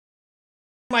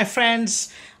My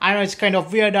friends, I know it's kind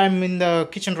of weird. I'm in the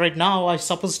kitchen right now. I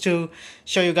supposed to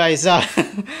show you guys.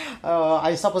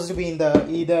 I supposed to be in the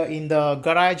either in the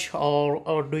garage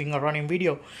or doing a running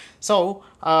video. So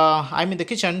I'm in the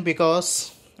kitchen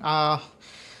because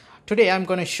today I'm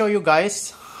gonna show you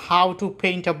guys how to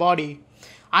paint a body.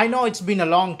 I know it's been a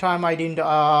long time. I didn't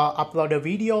upload a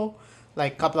video,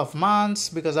 like couple of months,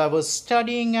 because I was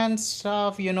studying and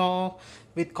stuff. You know,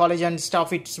 with college and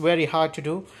stuff, it's very hard to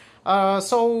do.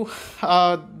 The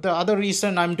other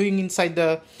reason I'm doing inside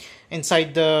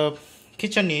the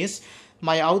kitchen is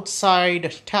my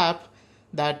outside tap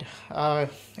that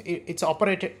it's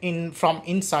operated in from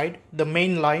inside the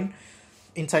main line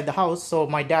inside the house. So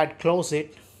my dad closed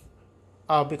it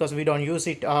because we don't use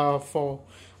it for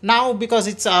now, because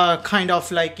it's kind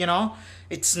of like, you know,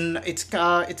 it's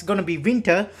gonna be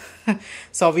winter.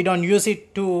 So we don't use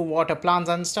it to water plants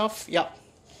and stuff. Yeah,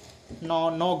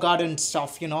 no garden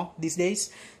stuff, you know, these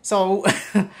days. So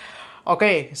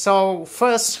okay, so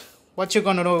first what you're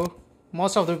gonna do,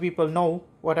 most of the people know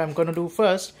what I'm gonna do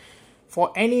first.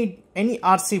 For any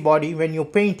RC body, when you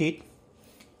paint it,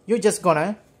 you're just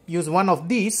gonna use one of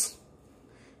these.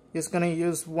 Just gonna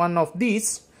use one of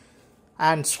these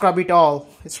and scrub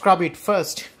it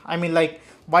first. I mean, like,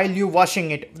 while you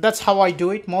washing it. That's how I do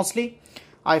it mostly.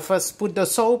 I first put the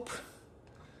soap.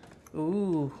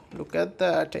 Ooh, look at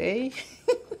that, eh?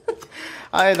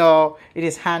 I know, it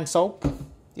is hand soap.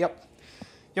 Yep,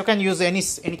 you can use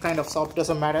any kind of soap,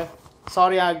 doesn't matter.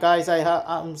 Sorry guys,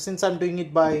 since I'm doing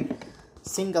it by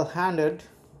single-handed,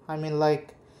 I mean,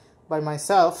 like, by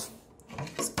myself,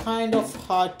 it's kind of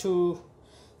hard to...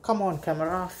 Come on,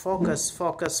 camera, focus.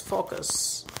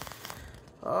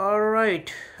 All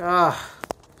right,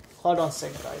 hold on a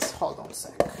sec, guys, hold on a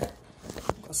sec.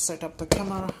 Let's set up the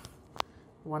camera.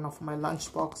 One of my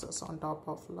lunch boxes on top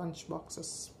of lunch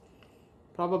boxes.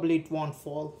 Probably it won't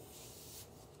fall.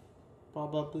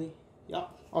 Probably. Yeah.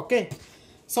 Okay.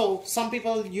 So some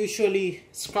people usually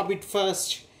scrub it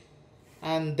first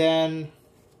and then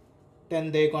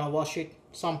they're gonna wash it.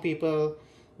 Some people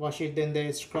wash it, then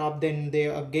they scrub, then they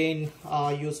again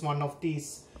use one of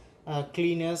these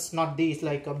cleaners, not these,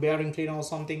 like a bearing cleaner or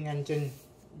something, and then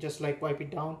just like wipe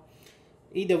it down.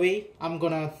 Either way, I'm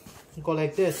gonna go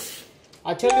like this.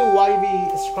 I'll tell you why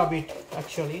we scrub it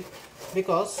actually,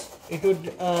 because it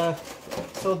would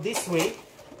so this way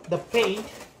the paint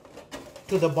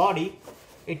to the body,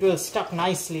 it will stuck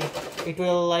nicely. It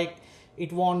will, like,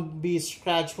 it won't be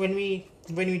scratched when we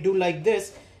do like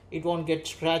this. It won't get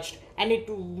scratched, and it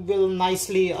will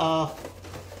nicely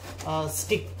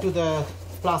stick to the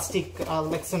plastic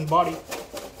lexan body.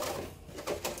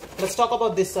 Let's talk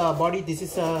about this body. This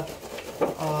is a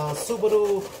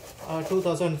Subaru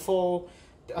 2004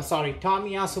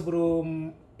 Tamiya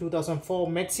Subaru 2004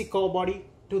 Mexico body.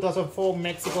 2004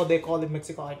 Mexico, they call it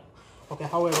Mexico. Okay,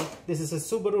 however, this is a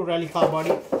Subaru rally car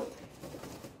body.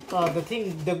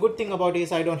 The good thing about it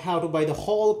is I don't have to buy the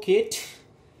whole kit,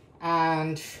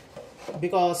 and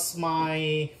because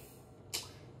my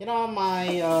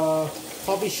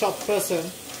hobby shop person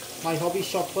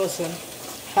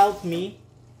helped me,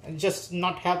 just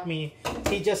not help me,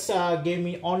 he just gave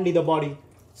me only the body.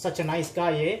 Such a nice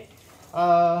guy, eh?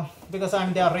 Because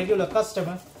I'm their regular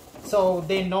customer, so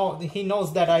he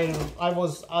knows that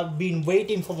I've been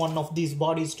waiting for one of these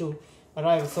bodies to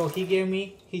arrive. So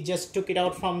he just took it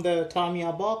out from the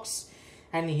Tamiya box,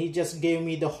 and he just gave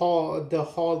me the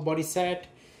whole body set,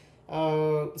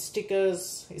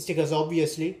 stickers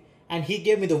obviously, and he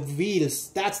gave me the wheels.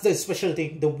 That's the special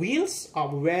thing. The wheels are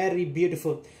very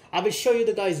beautiful. I will show you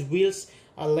the guys' wheels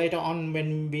later on when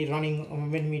I'm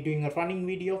doing a running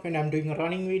video,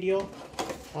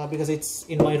 because it's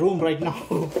in my room right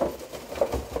now.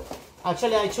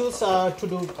 Actually, I choose to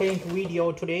do paint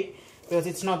video today because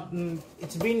it's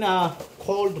been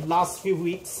cold last few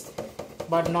weeks,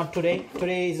 but not today.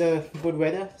 Today is a good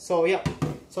weather. So yeah,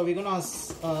 so we're gonna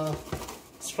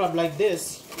scrub like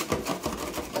this,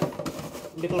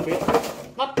 little bit,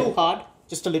 not too hard,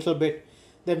 just a little bit.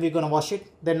 Then we're gonna wash it.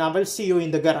 Then I will see you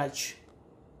in the garage.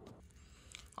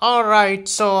 Alright,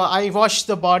 so I washed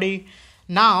the body.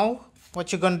 Now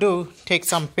what you're gonna do, take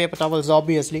some paper towels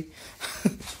obviously,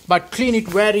 but clean it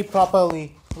very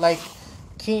properly. Like,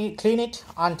 clean it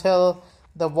until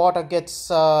the water gets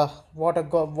water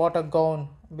gone,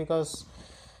 because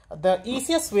the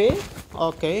easiest way,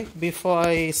 okay, before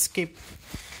I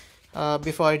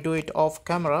do it off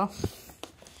camera,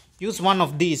 use one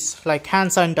of these, like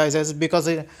hand sanitizers, because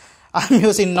I'm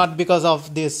using, not because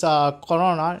of this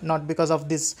corona, not because of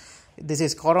this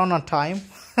is corona time.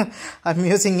 I'm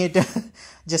using it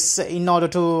just in order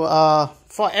to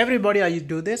for everybody I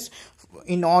do this.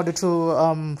 in order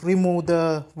to remove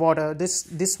the water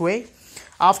this way.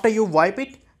 After you wipe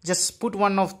it, just put a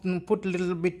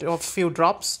little bit of few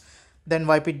drops, then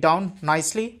wipe it down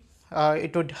nicely.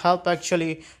 It would help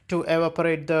actually to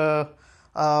evaporate the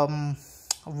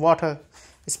water,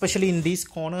 especially in these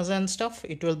corners and stuff.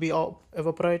 It will be all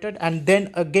evaporated, and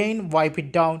then again wipe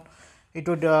it down. It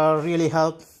would really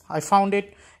help. I found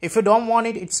it. If you don't want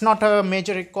it, it's not a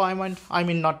major requirement. I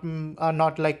mean,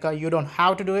 not like you don't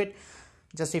have to do it.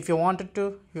 Just if you wanted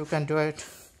to, you can do it.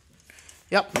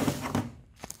 Yep.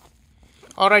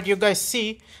 Alright, you guys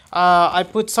see, I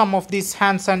put some of this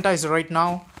hand sanitizer right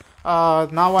now.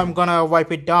 Now I'm gonna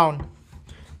wipe it down.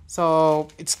 So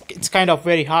it's kind of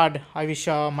very hard. I wish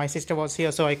my sister was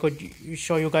here so I could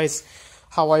show you guys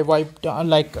how I wipe down,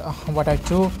 like what I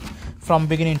do from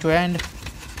beginning to end.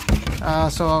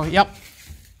 So yep.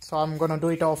 So I'm gonna do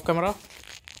it off camera.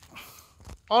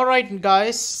 Alright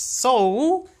guys,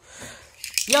 so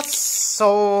yes,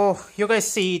 so you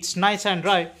guys see it's nice and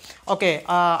dry. Okay,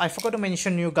 I forgot to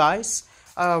mention you guys,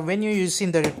 when you're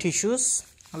using the tissues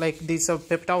like these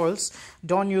paper towels,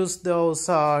 don't use those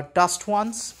dust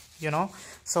ones, you know,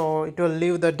 so it will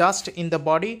leave the dust in the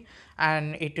body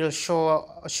and it will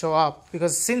show up.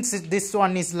 Because since this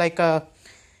one is like a,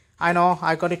 I know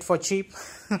I got it for cheap.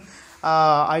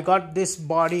 I got this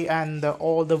body and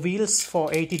all the wheels for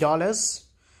 $80,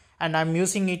 and I'm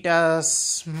using it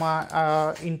as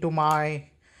my into my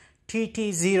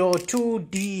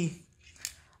TT02D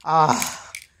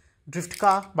drift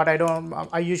car. But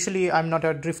I'm not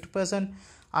a drift person.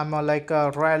 I'm like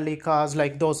rally cars,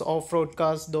 like those off-road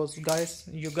cars. Those guys,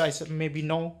 you guys maybe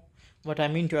know what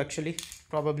I'm into actually,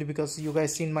 probably because you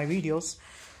guys seen my videos.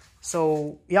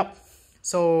 So yep,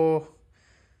 so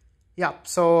yeah,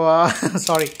 so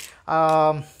sorry,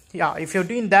 yeah, if you're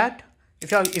doing that,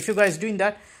 if you guys doing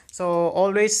that, so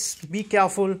always be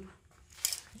careful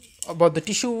about the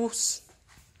tissues,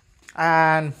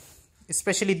 and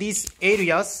especially these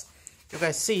areas. You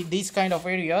guys see these kind of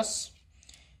areas,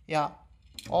 yeah,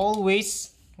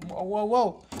 always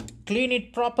whoa, clean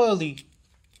it properly.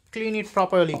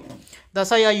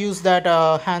 That's why I use that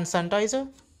hand sanitizer.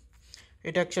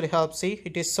 It actually helps. See,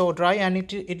 it is so dry, and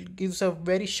it gives a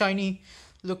very shiny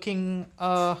looking,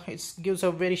 it gives a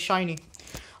very shiny.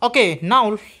 Okay,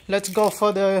 now let's go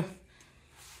for the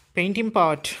painting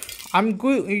part. I'm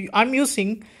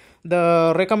using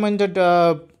the recommended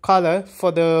color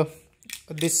for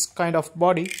this kind of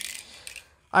body.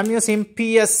 I'm using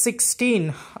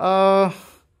PS16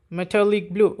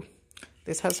 metallic blue.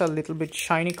 This has a little bit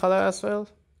shiny color as well.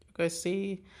 You guys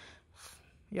see,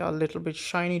 yeah, a little bit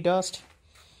shiny dust.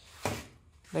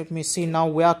 Let me see now,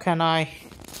 where can I?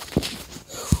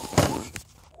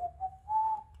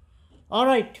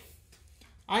 Alright,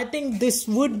 I think this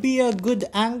would be a good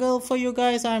angle for you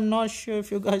guys. I'm not sure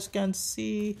if you guys can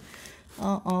see.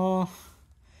 Yep,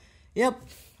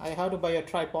 I have to buy a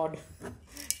tripod.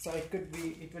 So it would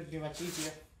be much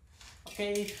easier.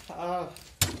 Okay,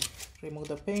 remove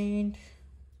the paint.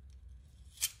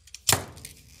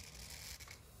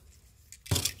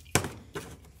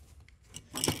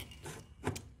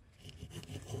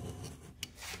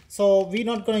 So we're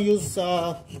not gonna use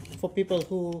for people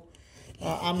who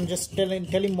I'm just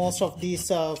telling most of these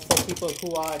for people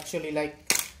who are actually like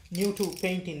new to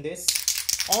painting this.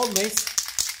 Always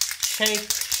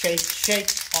shake,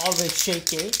 always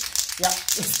shake it. Yeah,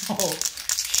 so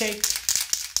shake.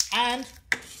 And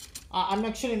I'm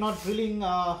actually not drilling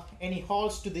any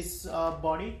holes to this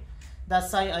body.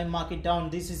 That's why I mark it down.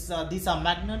 These are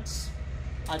magnets.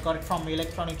 I got it from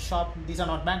electronic shop. These are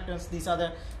not magnets. These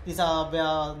are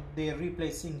where they're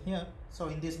replacing here. So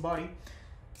in this body,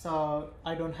 so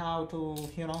I don't have to,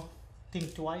 you know,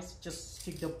 think twice. Just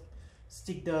stick the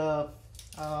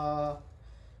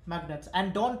magnets,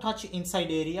 and don't touch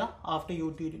inside area after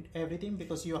you did everything,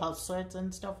 because you have sweats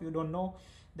and stuff. You don't know,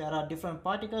 there are different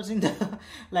particles in the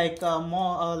like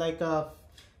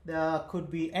there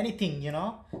could be anything, you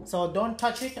know. So don't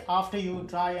touch it after you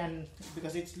dry, and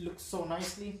because it looks so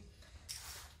nicely.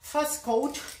 First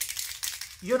coat,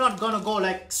 you're not gonna go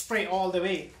like spray all the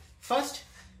way. First,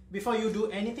 before you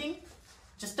do anything,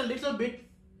 just a little bit,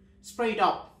 spray it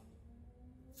up.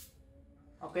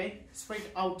 Okay, spray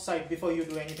it outside before you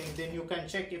do anything. Then you can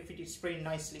check if it is sprayed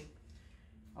nicely.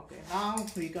 Okay, now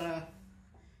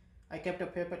I kept a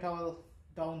paper towel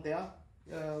down there,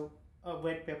 a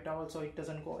wet paper towel, so it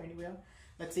doesn't go anywhere.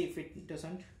 Let's see if it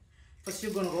doesn't. First,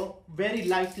 you're gonna go very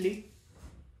lightly,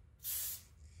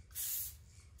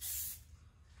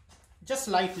 just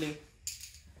lightly.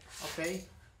 Okay,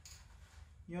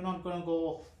 you're not gonna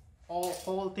go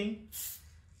whole thing.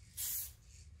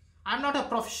 I'm not a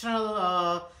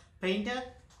professional painter.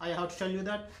 I have to tell you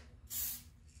that.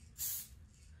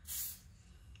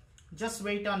 Just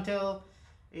wait until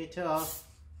it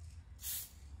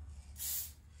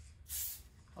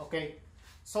okay,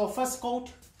 so first coat,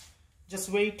 just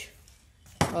wait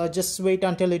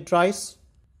until it dries.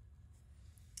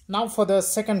 Now for the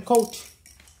second coat.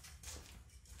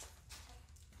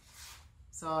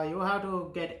 So you have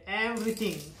to get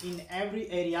everything in every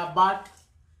area, but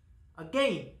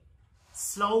again,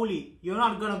 slowly. You're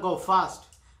not gonna go fast.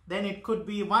 Then it could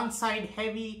be one side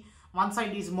heavy, one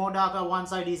side is more darker, one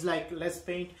side is like less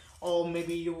paint, or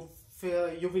maybe you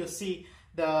will see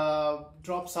the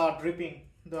drops are dripping,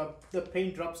 the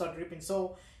paint drops are dripping.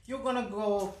 So you're gonna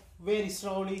go very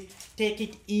slowly, take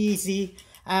it easy,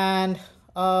 and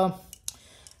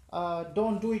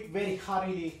don't do it very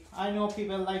hurriedly. I know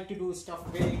people like to do stuff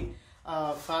very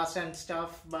fast and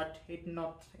stuff, but it's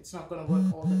not gonna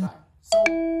work all the time. So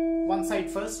one side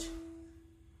first.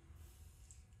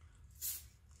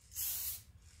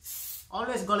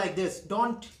 Always go like this.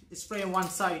 Don't spray one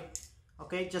side.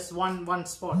 Okay, just one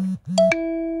spot.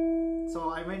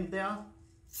 So I went there.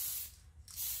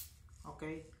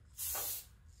 Okay.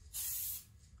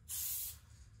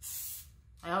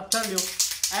 I'll tell you,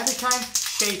 every time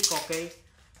shake. Okay.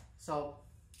 So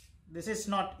this is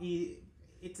not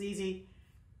it's easy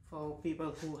for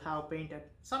people who have painted.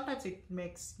 Sometimes it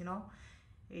makes, you know,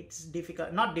 it's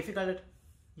difficult, not difficult,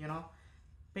 you know.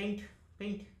 Paint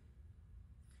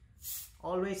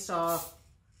always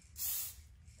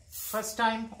first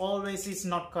time always is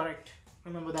not correct.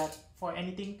 Remember that. For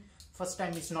anything, first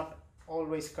time is not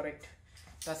always correct.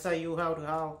 That's why you have to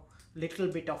have little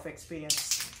bit of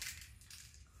experience.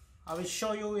 I will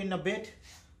show you in a bit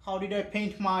how did I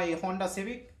paint my Honda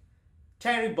Civic.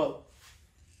 Terrible.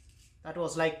 That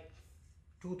was like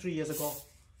 2-3 years ago.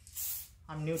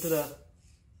 I'm new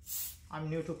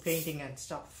to painting and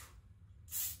stuff.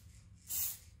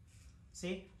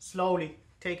 See, slowly,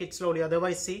 take it slowly,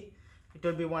 otherwise see, it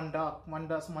will be one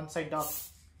side dark.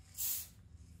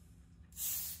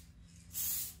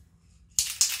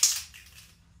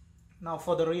 Now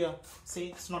for the rear, see,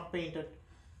 it's not painted.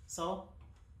 So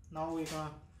now we're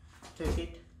gonna take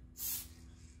it.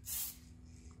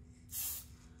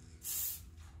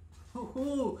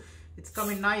 It's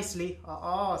coming nicely.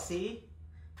 See,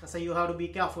 that's why you have to be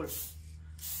careful.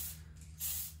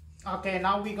 Okay,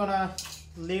 now we're gonna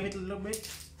leave it a little bit.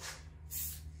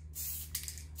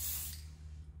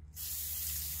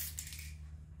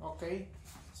 Okay,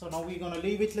 so now we're gonna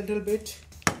leave it a little bit.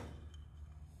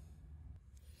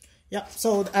 Yeah,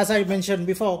 so as I mentioned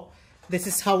before, this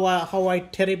is how I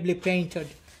terribly painted.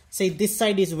 See, this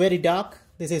side is very dark,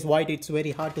 this is white, it's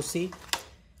very hard to see,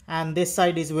 and this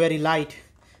side is very light.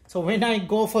 So when I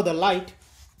go for the light,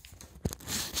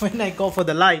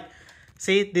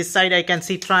 see, this side I can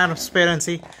see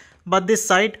transparency, but this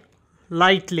side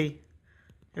lightly.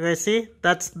 You guys see,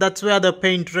 that's where the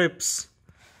paint drips.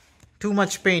 Too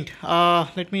much paint.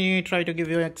 Let me try to give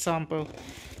you an example.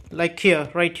 Like here,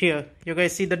 right here, you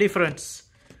guys see the difference,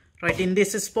 right in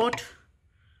this spot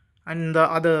and the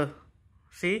other.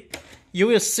 See, you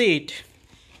will see it.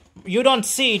 You don't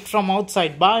see it from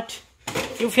outside, but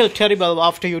you feel terrible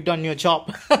after you've done your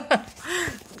job.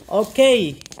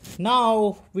 Okay,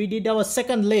 now we did our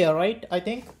second layer, right? I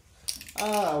think.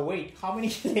 Wait, how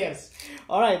many layers?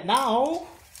 All right, now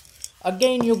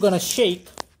again you're gonna shake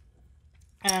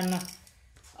and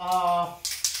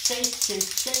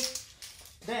shake.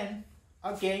 Then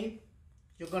again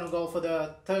you're gonna go for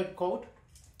the third coat.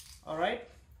 All right,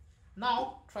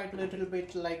 now try to little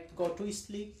bit like go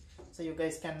twistly so you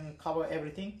guys can cover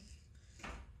everything.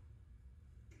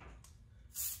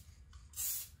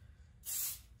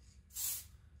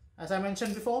 As I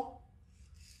mentioned before,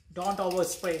 don't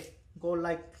overspray. Go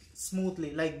like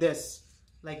smoothly, like this,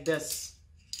 like this.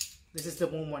 This is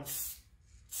the movement.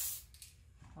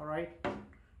 All right,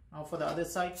 now for the other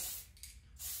side.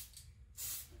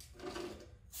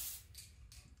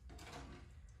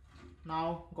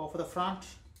 Now go for the front,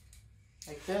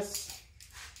 like this.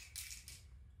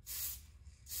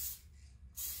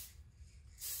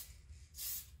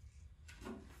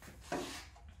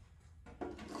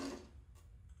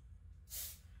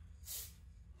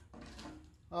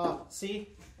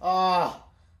 See,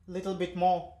 little bit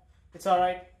more. It's all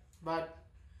right, but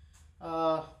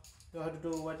you have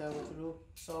to do whatever to do.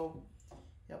 So,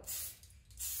 yep.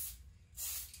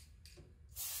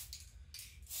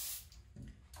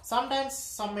 Sometimes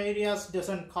some areas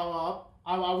doesn't cover up.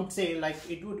 I would say like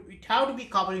it have to be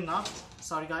covering up.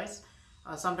 Sorry guys.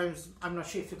 Sometimes I'm not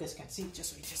sure if you guys can see.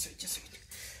 Just wait.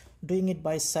 Doing it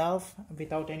by self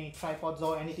without any tripods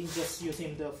or anything, just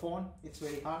using the phone. It's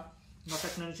very hard. no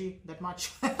technology that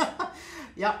much.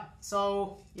 Yeah,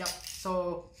 so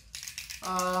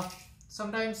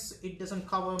sometimes it doesn't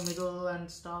cover middle and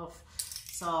stuff.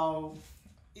 So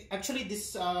actually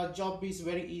this job is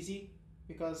very easy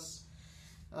because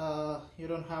you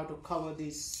don't have to cover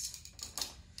these,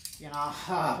 you know,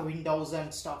 windows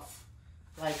and stuff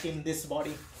like in this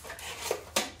body.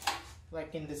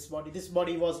 This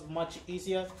body was much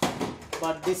easier,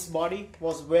 but this body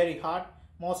was very hard.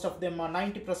 Most of them are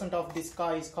 90% of this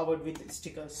car is covered with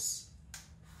stickers.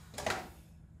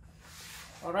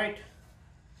 All right,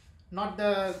 not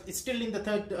the, it's still in the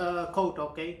third coat.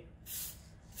 Okay,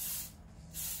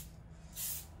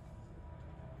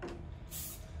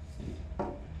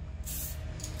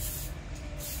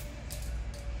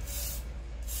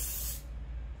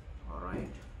 all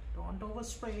right, don't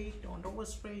overspray, don't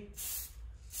overspray.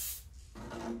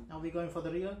 Now we're going for the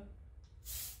rear.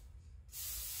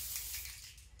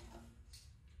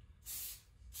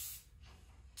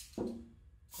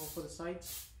 Go for the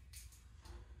sides.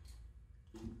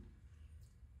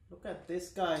 Look at this,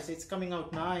 guys, it's coming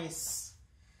out nice.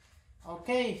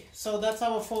 Okay, so that's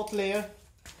our fourth layer.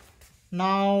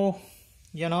 Now,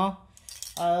 you know,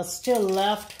 still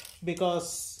left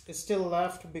because it still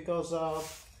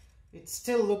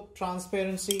look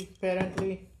transparency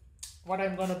apparently. What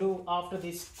I'm gonna do after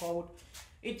this coat,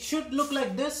 it should look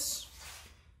like this,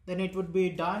 then it would be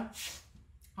done.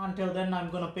 Until then I'm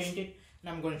gonna paint it and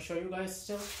I'm gonna show you guys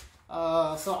still.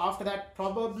 So after that,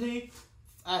 probably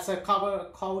as a cover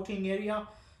coating area,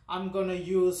 I'm gonna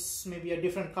use maybe a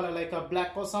different color like a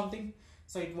black or something,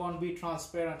 so it won't be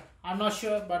transparent. I'm not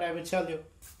sure, but I will tell you.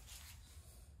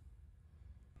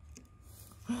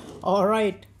 All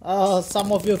right,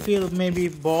 some of you feel maybe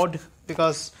bored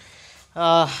because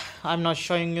I'm not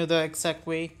showing you the exact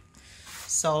way.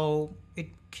 So it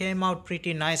came out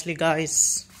pretty nicely,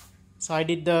 guys. So I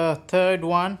did the third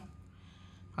one.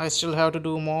 I still have to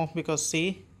do more because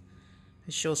see,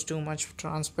 it shows too much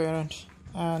transparent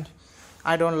and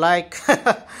I don't like.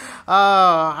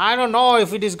 I don't know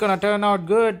if it is gonna turn out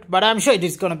good, but I'm sure it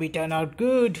is gonna be turn out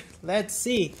good. Let's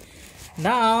see.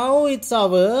 Now it's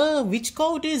our, which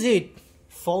coat is it?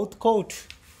 Fourth coat.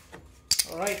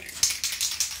 All right,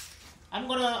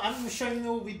 I'm showing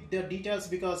you with the details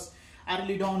because I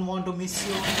really don't want to miss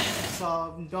you.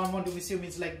 So don't want to miss you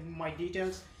means like my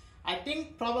details. I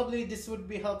think probably this would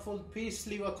be helpful. Please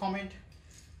leave a comment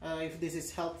if this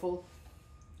is helpful.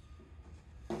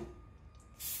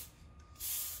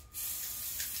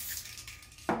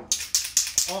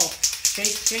 Oh,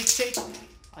 shake.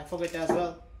 I forget as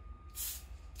well.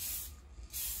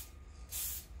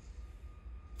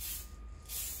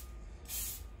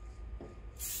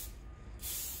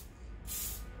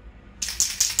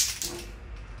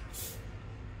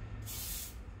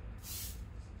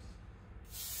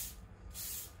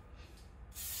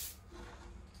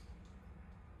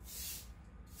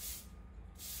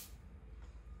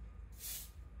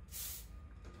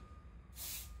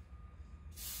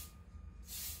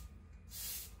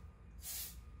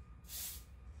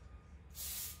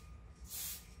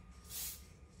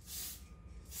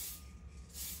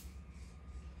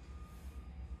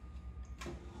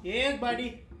 Yeah,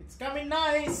 buddy, it's coming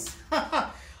nice.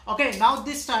 Okay, now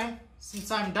this time,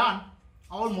 since I'm done,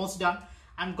 almost done,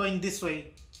 I'm going this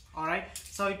way. All right,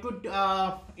 so it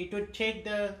would take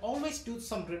the, always do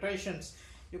some preparations.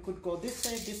 You could go this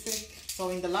way, this way. So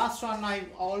in the last one, I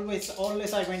always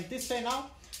I went this way now.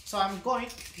 So I'm going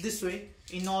this way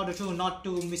in order to not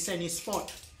to miss any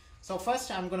spot. So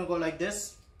first I'm gonna go like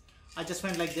this. I just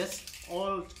went like this.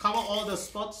 Cover all the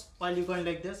spots while you're going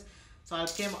like this. So I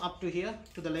came up to here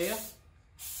to the layer.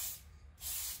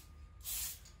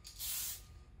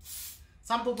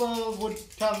 Some people would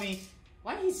tell me,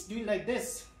 why he's doing like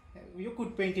this? You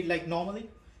could paint it like normally.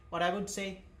 But I would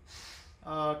say,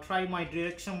 try my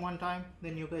direction one time,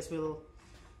 then you guys will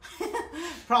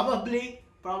probably,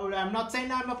 I'm not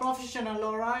saying I'm a professional,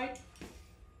 alright?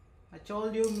 I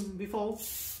told you before.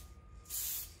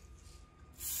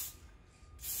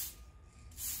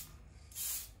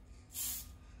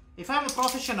 If I'm a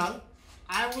professional,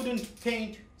 I wouldn't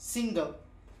paint single.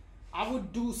 I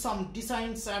would do some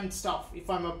designs and stuff if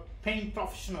I'm a paint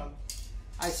professional.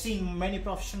 I've seen many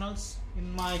professionals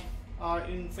in my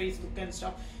in Facebook and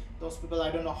stuff. Those people,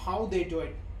 I don't know how they do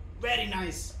it. Very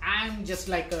nice. I'm just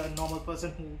like a normal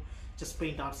person who just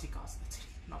paint RC cars. That's it.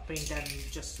 Not paint and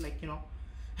just like, you know,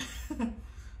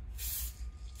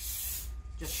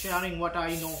 just sharing what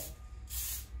I know.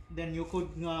 Then you could,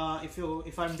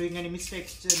 if I'm doing any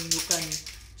mistakes, then you can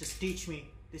just teach me.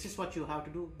 This is what you have to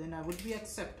do. Then I would be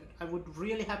accepted. I would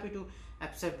really happy to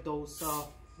accept those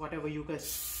whatever you guys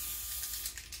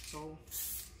So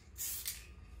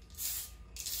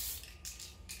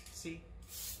see,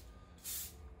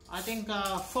 I think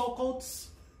 4 coats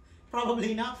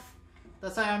probably enough.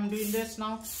 That's why I'm doing this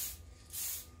now.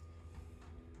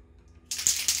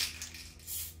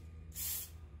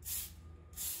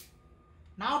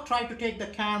 Now try to take the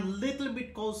can little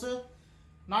bit closer,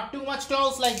 not too much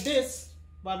close like this,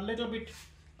 but a little bit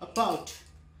apart.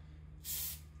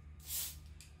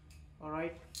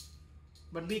 Alright,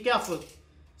 but be careful.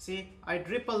 See, I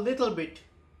drip a little bit,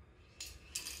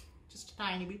 just a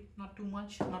tiny bit, not too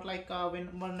much, not like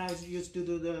when I used to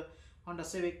do the Honda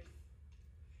Civic.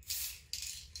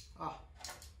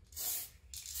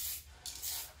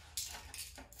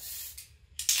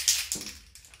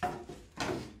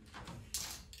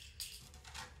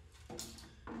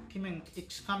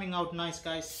 It's coming out nice,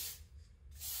 guys.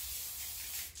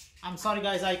 I'm sorry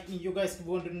guys, you guys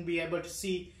wouldn't be able to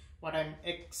see what I'm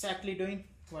exactly doing.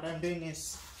 What I'm doing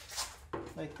is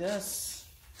like this,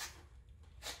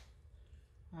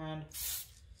 and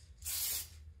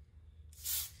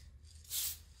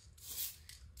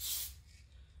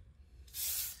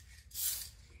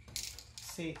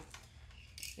see,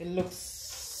 it looks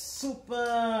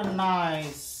super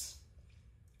nice.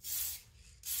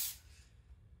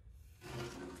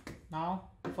 Now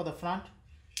for the front,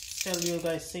 still you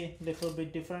guys see a little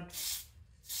bit different.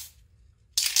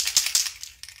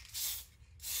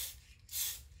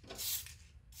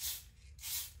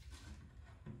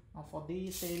 Now for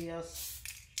these areas,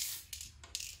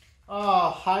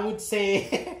 I would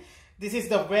say this is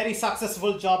the very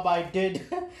successful job I did.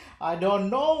 I don't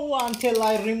know until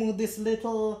I remove this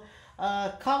little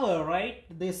cover, right?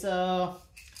 This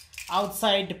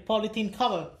outside polythene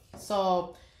cover.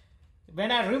 So when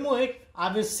I remove it,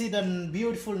 I will see the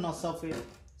beautifulness of it.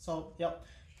 So yeah,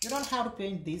 you don't have to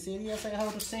paint these areas, I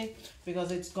have to say,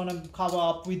 because it's gonna cover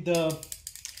up with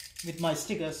my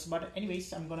stickers. But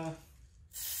anyways, I'm gonna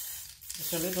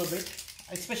just a little bit,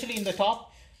 especially in the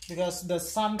top, because the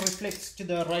sun reflects to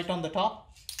the right on the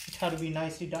top. It had to be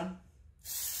nicely done.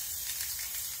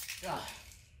 Yeah.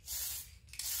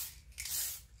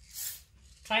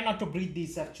 Try not to breathe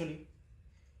these actually.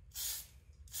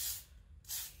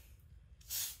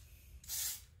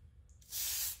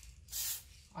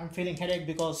 I'm feeling headache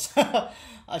because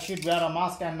I should wear a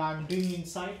mask and I'm doing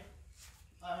inside.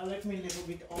 Let me a little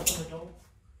bit open the door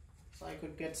so I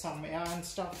could get some air and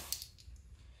stuff.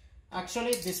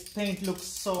 Actually, this paint looks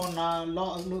so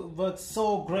works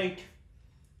so great.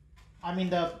 I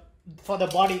mean, for the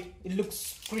body, it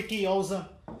looks pretty awesome.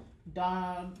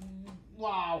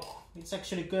 Wow, it's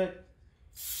actually good.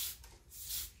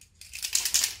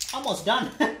 Almost done.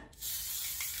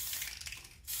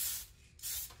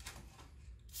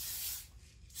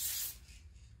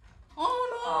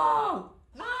 Oh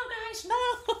no! No, guys, no!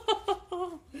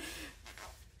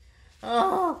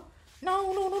 Oh,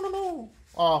 no.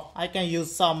 Oh, I can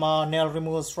use some nail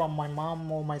removers from my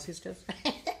mom or my sisters.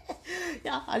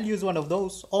 Yeah, I'll use one of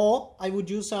those. Or I would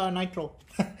use nitro.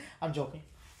 I'm joking.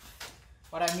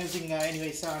 But I'm using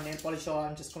anyways nail polish, so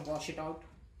I'm just gonna wash it out.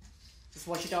 Just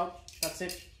wash it out. That's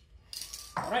it.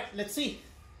 Alright, let's see.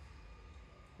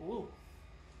 Ooh.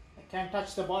 I can't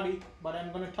touch the body, but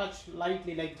I'm gonna touch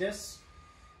lightly like this.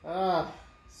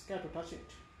 Scared to touch it.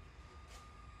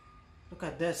 Look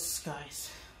at this,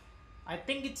 guys. I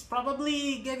think it's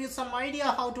probably gave you some idea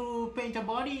how to paint a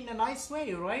body in a nice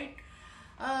way, right?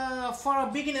 For a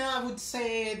beginner, I would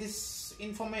say this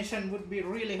information would be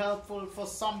really helpful. For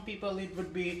some people, it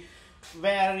would be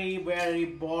very, very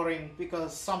boring,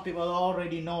 because some people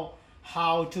already know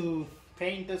how to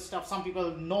paint this stuff. Some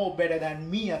people know better than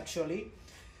me, actually.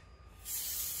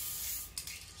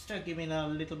 Start giving a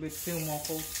little bit few more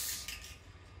coats.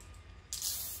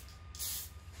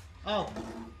 Oh,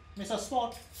 miss a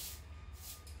spot.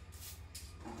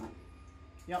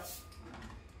 Yep.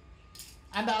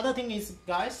 And the other thing is,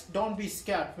 guys, don't be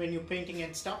scared when you're painting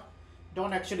and stuff.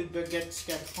 Don't actually get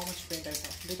scared. How much paint I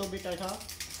have? Little bit I have.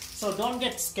 So don't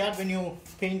get scared when you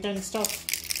paint and stuff.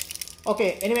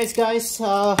 Okay, anyways, guys,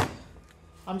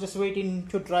 I'm just waiting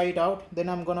to dry it out. Then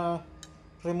I'm gonna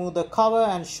remove the cover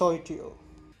and show it to you.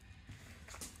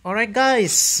 Alright,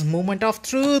 guys, moment of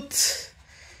truth.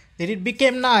 Did it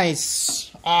become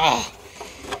nice?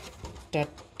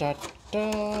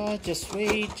 Just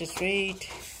wait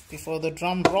before the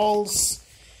drum rolls.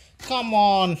 Come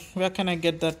on, where can I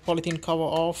get that polythene cover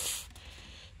off?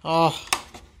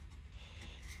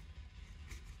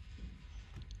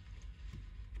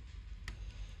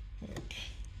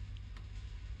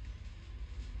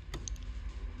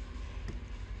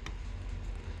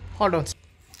 Hold on.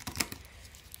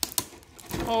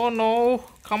 Oh no,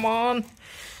 come on.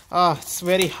 It's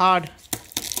very hard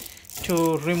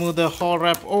to remove the whole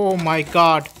wrap. Oh my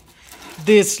god,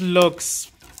 this looks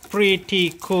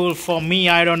pretty cool for me.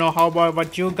 I don't know how about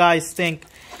what you guys think,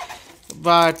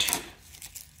 but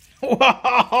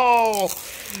wow,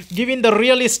 giving the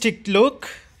realistic look.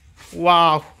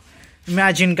 Wow,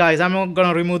 imagine guys, I'm not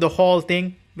gonna remove the whole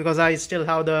thing because I still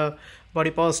have the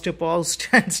body parts to post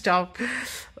and stuff.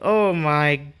 Oh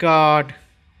my god,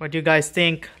 what you guys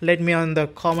think? Let me on the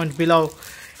comment below.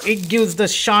 It gives the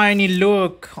shiny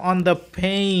look on the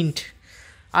paint.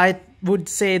 I would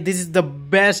say this is the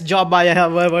best job I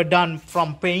have ever done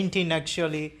from painting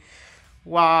actually.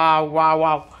 Wow, wow,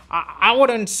 wow. I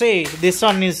wouldn't say this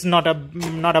one is not a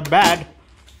bad.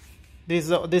 This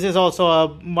is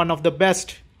also one of the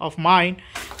best of mine.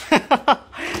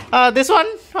 This one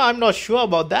I'm not sure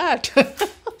about that.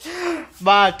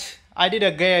 But I did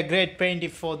a great painting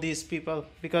for these people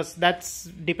because that's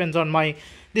depends on my.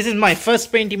 This is my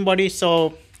first painting body,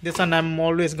 so this one I'm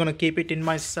always gonna keep it in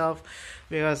myself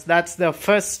because that's the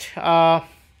first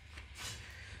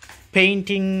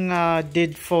painting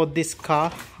did for this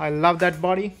car. I love that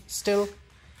body still.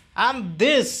 And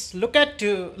this, look at.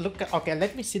 Okay,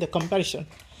 let me see the comparison.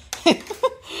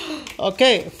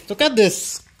 Okay, look at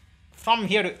this. From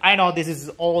here to, I know this is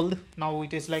old now,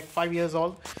 it is like 5 years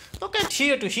old. Look at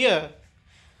here to here.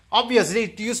 Obviously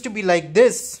it used to be like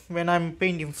this when I'm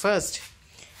painting first,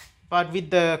 but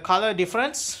with the color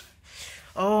difference,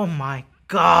 oh my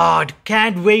god,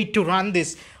 can't wait to run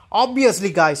this.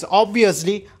 Obviously guys,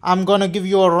 obviously I'm gonna give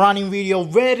you a running video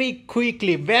very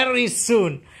quickly, very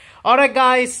soon. Alright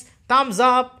guys, thumbs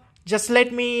up. Just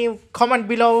let me comment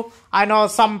below. I know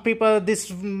some people this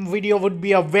video would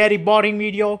be a very boring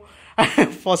video.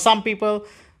 For some people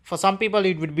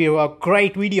it would be a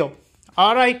great video.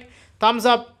 Alright, thumbs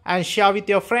up and share with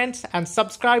your friends and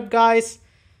subscribe guys.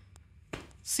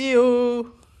 See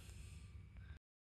you.